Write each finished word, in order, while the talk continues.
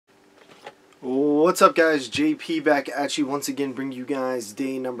What's up, guys? JP back at you once again, bring you guys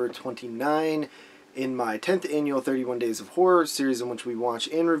day number 29 in my 10th annual 31 Days of Horror series, in which we watch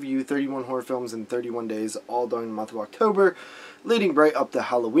and review 31 horror films in 31 days, all during the month of October, leading right up to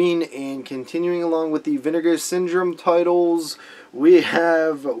Halloween. And continuing along with the Vinegar Syndrome titles, we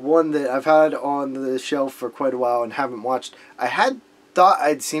have one that I've had on the shelf for quite a while and haven't watched. I had thought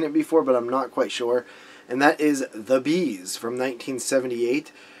I'd seen it before, but I'm not quite sure, and that is The Bees from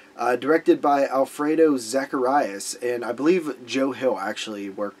 1978. Directed by Alfredo Zacharias, and I believe Joe Hill actually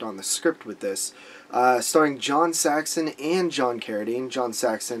worked on the script with this. Starring John Saxon and John Carradine. John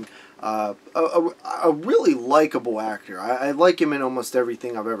Saxon, a really likable actor. I like him in almost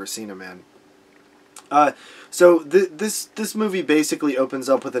everything I've ever seen him in. So this movie basically opens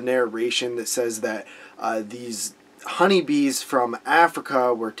up with a narration that says that these honeybees from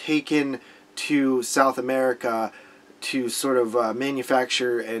Africa were taken to South America to sort of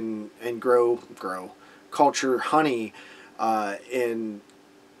manufacture and grow culture honey, and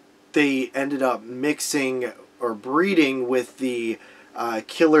they ended up mixing or breeding with the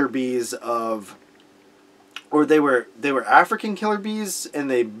killer bees of, or they were African killer bees and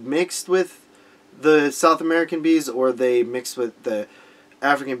they mixed with the South American bees, or they mixed with the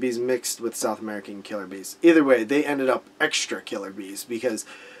African bees mixed with South American killer bees. Either way, they ended up extra killer bees because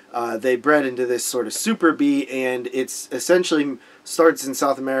they bred into this sort of super bee, and it's essentially starts in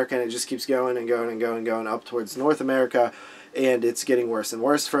South America and it just keeps going and going and going and going up towards North America, and it's getting worse and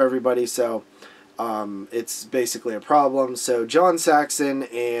worse for everybody. So it's basically a problem. So John Saxon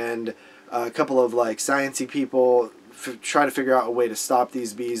and a couple of like sciencey people try to figure out a way to stop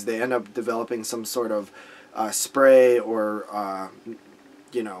these bees. They end up developing some sort of spray or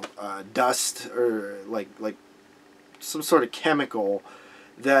dust, or like some sort of chemical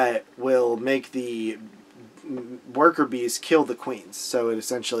that will make the worker bees kill the queens. So it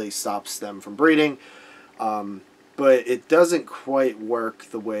essentially stops them from breeding. But it doesn't quite work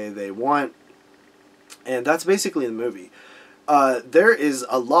the way they want. And that's basically the movie. There is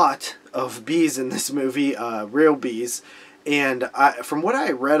a lot of bees in this movie, real bees. And from what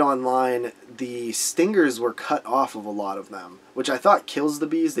I read online, the stingers were cut off of a lot of them, which I thought kills the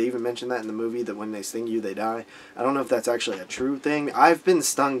bees. They even mentioned that in the movie, that when they sting you, they die. I don't know if that's actually a true thing. I've been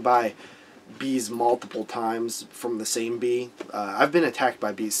stung by bees multiple times from the same bee. I've been attacked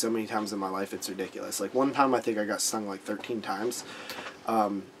by bees so many times in my life, it's ridiculous. Like one time I think I got stung like 13 times.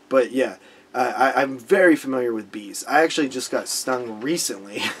 But yeah, I'm very familiar with bees. I actually just got stung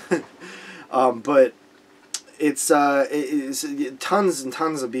recently. But it's tons and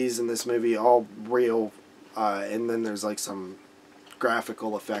tons of bees in this movie, all real, and then there's like some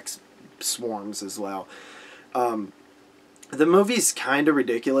graphical effects swarms as well. The movie's kind of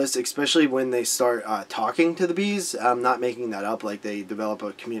ridiculous, especially when they start talking to the bees. I'm not making that up. Like, they develop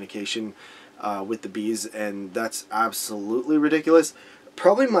a communication with the bees, and that's absolutely ridiculous.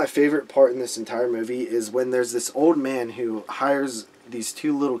 Probably my favorite part in this entire movie is when there's this old man who hires these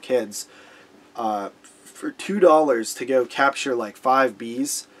two little kids for $2 to go capture like 5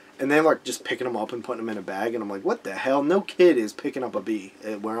 bees, and they're like just picking them up and putting them in a bag, and I'm like, what the hell? No kid is picking up a bee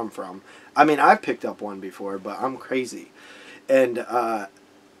where I'm from. I mean, I've picked up one before, but I'm crazy. And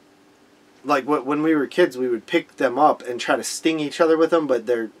like when we were kids, we would pick them up and try to sting each other with them, but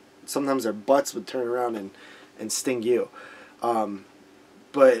sometimes their butts would turn around and sting you.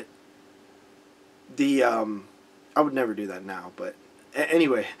 But I would never do that now, but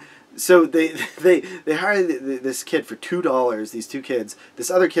anyway. So they hire this kid for $2, these two kids.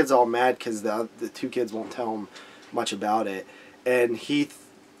 This other kid's all mad because the two kids won't tell him much about it. And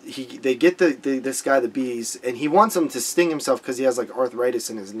they get this guy the bees, and he wants him to sting himself because he has like arthritis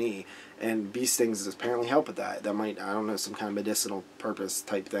in his knee. And bee stings apparently help with that. That might, I don't know, some kind of medicinal purpose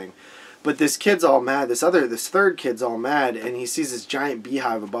type thing. But this kid's all mad. This third kid's all mad, and he sees this giant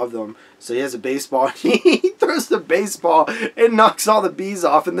beehive above them. So he has a baseball, and he throws the baseball and knocks all the bees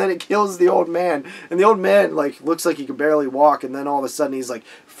off, and then it kills the old man. And the old man like looks like he can barely walk, and then all of a sudden he's like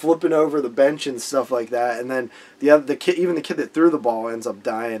flipping over the bench and stuff like that. And then even the kid that threw the ball ends up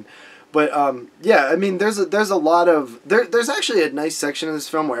dying. But yeah, I mean, there's a lot of there's actually a nice section of this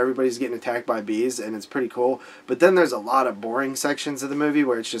film where everybody's getting attacked by bees, and it's pretty cool. But then there's a lot of boring sections of the movie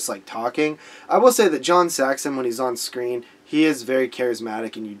where it's just like talking. I will say that John Saxon, when he's on screen, he is very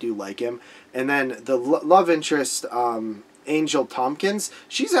charismatic, and you do like him. And then the love interest, Angel Tompkins,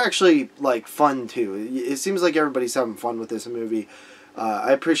 she's actually like fun too. It seems like everybody's having fun with this movie.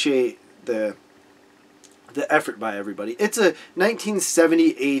 I appreciate the effort by everybody. It's a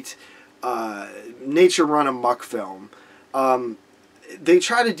 1978. Nature Run Amok film. They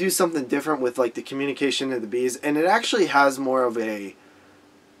try to do something different with like the communication of the bees, and it actually has more of a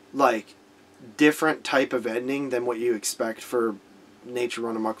like different type of ending than what you expect for Nature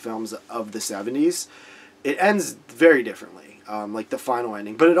Run Amok films of the 70s. It ends very differently, like the final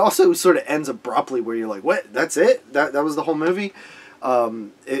ending. But it also sort of ends abruptly where you're like, what? That's it? That was the whole movie?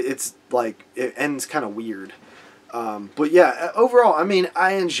 It's like, it ends kind of weird. But yeah, overall, I mean,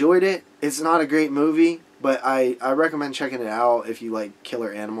 I enjoyed it. It's not a great movie, but I recommend checking it out if you like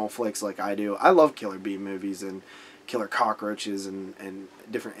killer animal flicks like I do. I love killer bee movies and killer cockroaches and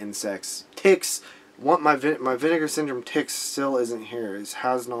different insects. Ticks. My Vinegar Syndrome ticks still isn't here. It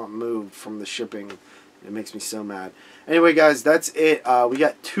has not moved from the shipping. It makes me so mad. Anyway, guys, that's it. We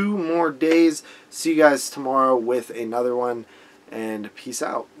got 2 more days. See you guys tomorrow with another one, and peace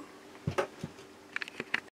out.